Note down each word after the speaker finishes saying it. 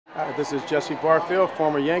Hi, this is Jesse Barfield,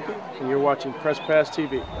 former Yankee, and you're watching Press Pass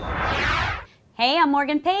TV. Hey, I'm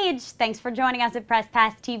Morgan Page. Thanks for joining us at Press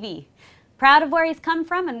Pass TV. Proud of where he's come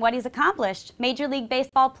from and what he's accomplished, Major League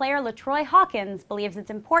Baseball player LaTroy Hawkins believes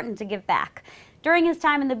it's important to give back. During his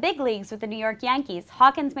time in the big leagues with the New York Yankees,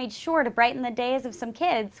 Hawkins made sure to brighten the days of some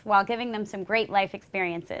kids while giving them some great life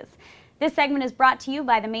experiences. This segment is brought to you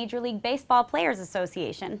by the Major League Baseball Players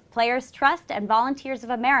Association, Players Trust, and Volunteers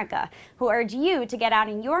of America, who urge you to get out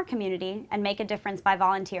in your community and make a difference by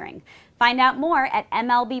volunteering. Find out more at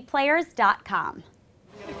MLBplayers.com.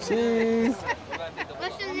 Cheese.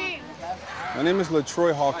 What's your name? My name is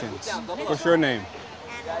LaTroy Hawkins. What's your name?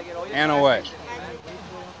 Anna what?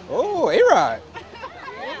 Oh, A-Rod.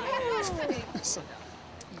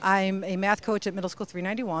 I'm a math coach at Middle School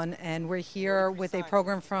 391, and we're here with a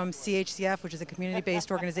program from CHCF, which is a community-based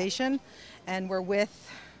organization, and we're with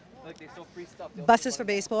Buses for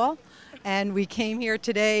Baseball, and we came here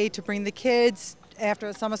today to bring the kids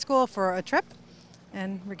after summer school for a trip,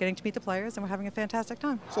 and we're getting to meet the players, and we're having a fantastic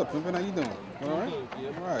time. What's up, Pimpin'? How you doing? All right?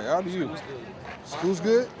 All right. How do you? School's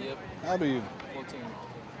good? Yep. How do you? 14.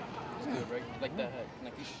 It's good, right? Like that hat.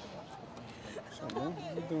 Nike. What's up, man?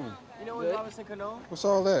 What you doing? You know what Robinson Cano? What's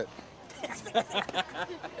all that? No,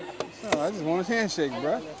 I just want his handshake,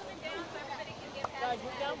 bro. What's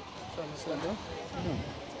up, bro?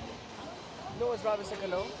 You know what's Robinson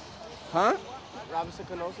Cano? Huh? Robinson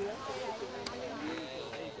Cano here?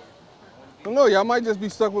 I don't know. Y'all might just be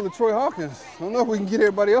stuck with LaTroy Hawkins. I don't know if we can get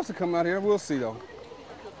everybody else to come out here. We'll see, though.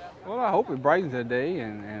 Well, I hope it brightens their day,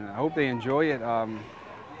 and I hope they enjoy it.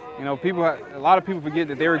 You know, a lot of people forget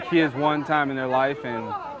that they were kids one time in their life,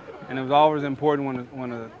 and it was always important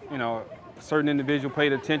when a certain individual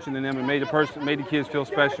paid attention to them and made the kids feel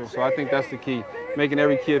special. So I think that's the key, making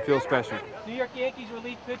every kid feel special. New York Yankees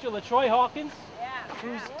relief pitcher LaTroy Hawkins,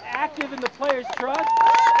 who's active in the Players Trust.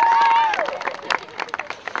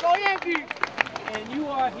 Go Yankees! And you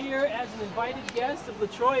are here as an invited guest of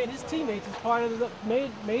LaTroy and his teammates as part of the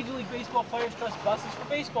Major League Baseball Players Trust Buses for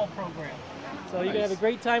Baseball program. So you're going to have a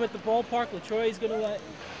great time at the ballpark. LaTroy is going to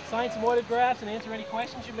sign some autographs and answer any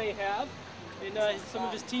questions you may have. And some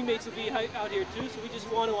of his teammates will be out here too. So we just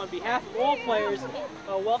want to, on behalf of all players,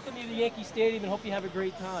 welcome you to Yankee Stadium and hope you have a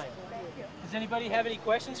great time. Does anybody have any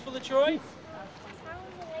questions for LaTroy?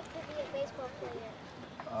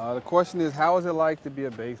 The question is, how is it like to be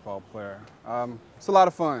a baseball player? It's a lot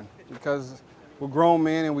of fun because we're grown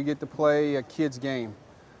men and we get to play a kid's game.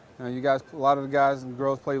 You guys, a lot of the guys and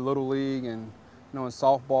girls play Little League and in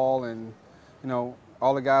softball, and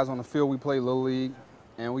all the guys on the field, we play Little League,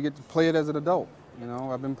 and we get to play it as an adult.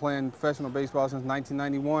 I've been playing professional baseball since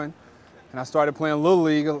 1991, and I started playing Little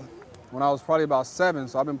League when I was probably about 7,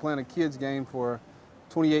 so I've been playing a kid's game for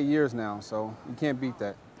 28 years now, so you can't beat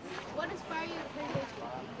that. What inspired you to play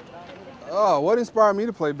baseball? Oh, what inspired me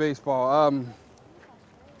to play baseball?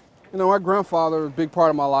 My grandfather was a big part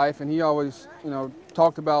of my life, and he always,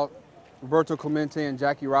 talked about Roberto Clemente and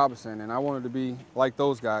Jackie Robinson, and I wanted to be like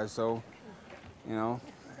those guys. So, I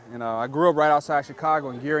grew up right outside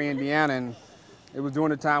Chicago in Gary, Indiana, and it was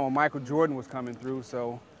during the time when Michael Jordan was coming through.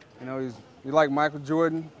 So, you like Michael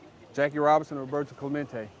Jordan, Jackie Robinson, or Roberto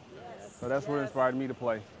Clemente. So that's what inspired me to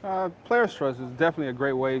play. Players Trust is definitely a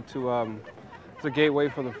great way to, it's a gateway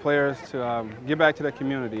for the players to give back to their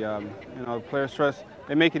community. The Players Trust,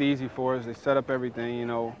 they make it easy for us. They set up everything,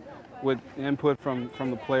 with input from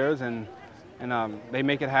the players, and they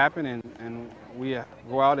make it happen, and we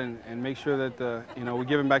go out and make sure that we're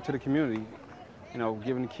giving back to the community.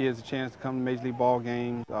 Giving the kids a chance to come to Major League ball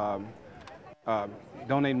games,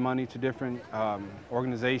 donating money to different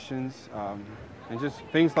organizations, and just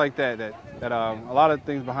things like that. That a lot of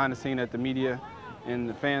things behind the scene that the media and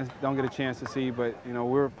the fans don't get a chance to see. But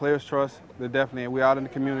we're Players Trust. We're out in the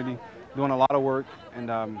community doing a lot of work, and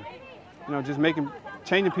just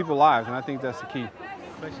changing people's lives, and I think that's the key.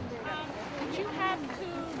 Did you have to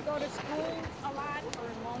go to school a lot for a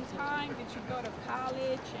long time? Did you go to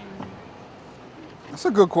college? That's a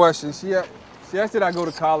good question. She asked, did I go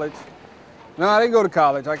to college? No, I didn't go to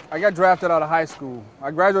college. I got drafted out of high school. I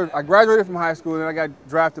graduated from high school, and then I got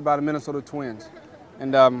drafted by the Minnesota Twins.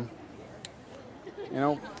 And I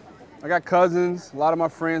got cousins. A lot of my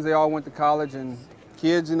friends, they all went to college, and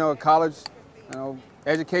kids, at college,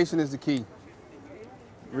 education is the key.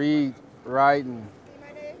 Read, write, and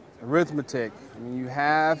arithmetic. You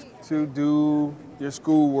have to do your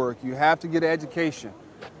schoolwork. You have to get an education.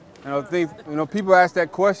 People ask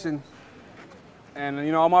that question,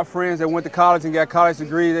 and all my friends that went to college and got college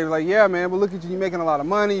degrees, they were like, yeah, man, but look at you, you're making a lot of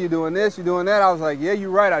money, you're doing this, you're doing that. I was like, yeah, you're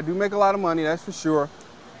right, I do make a lot of money, that's for sure.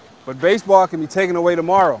 But baseball can be taken away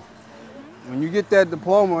tomorrow. when you get that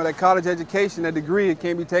diploma, that college education, that degree, it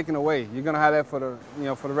can't be taken away. You're gonna have that for the,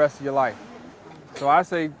 for the rest of your life. So I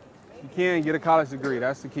say you can get a college degree.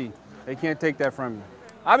 That's the key. They can't take that from you.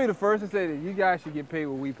 I'll be the first to say that you guys should get paid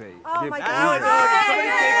what we paid. Oh my God.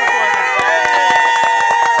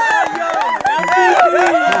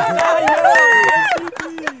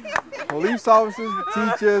 Police officers,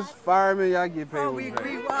 teachers, firemen, y'all get paid what we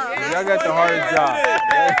paid. Y'all got the hardest job.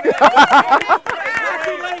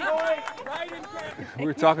 We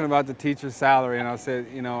were talking about the teacher's salary, and I said,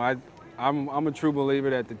 I'm a true believer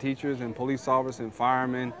that the teachers and police officers and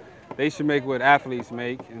firemen, they should make what athletes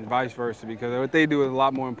make and vice versa, because what they do is a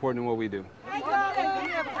lot more important than what we do.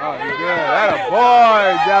 Oh, you're good. That a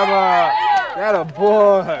boy, Jabba. That a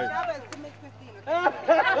boy.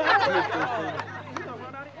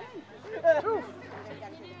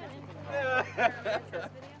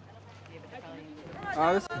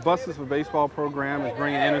 This Buses for Baseball program is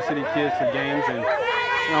bringing inner city kids to games, and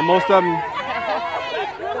most of them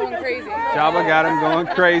Going crazy. Jabba got them going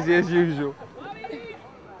crazy as usual.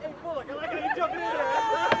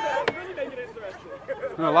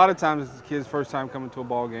 A lot of times it's the kids' first time coming to a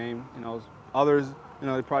ball game. Others,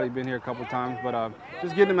 they've probably been here a couple times, but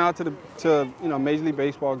just getting them out to Major League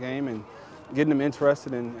Baseball game and getting them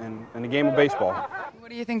interested in the game of baseball. What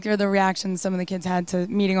do you think are the reactions some of the kids had to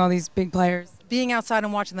meeting all these big players? Being outside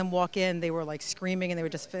and watching them walk in, they were like screaming and they were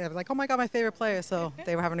just like, oh my God, my favorite player. So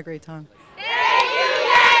they were having a great time. Thank you,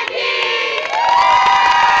 Yankee!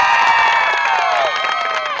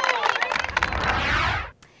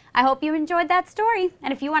 I hope you enjoyed that story,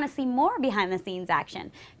 and if you want to see more behind-the-scenes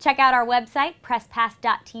action, check out our website,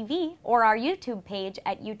 presspass.tv, or our YouTube page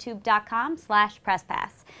at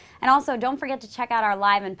youtube.com/presspass. And also, don't forget to check out our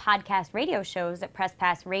live and podcast radio shows at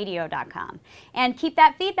presspassradio.com. And keep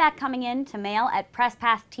that feedback coming in to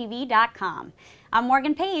mail@presspasstv.com. I'm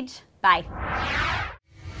Morgan Page. Bye.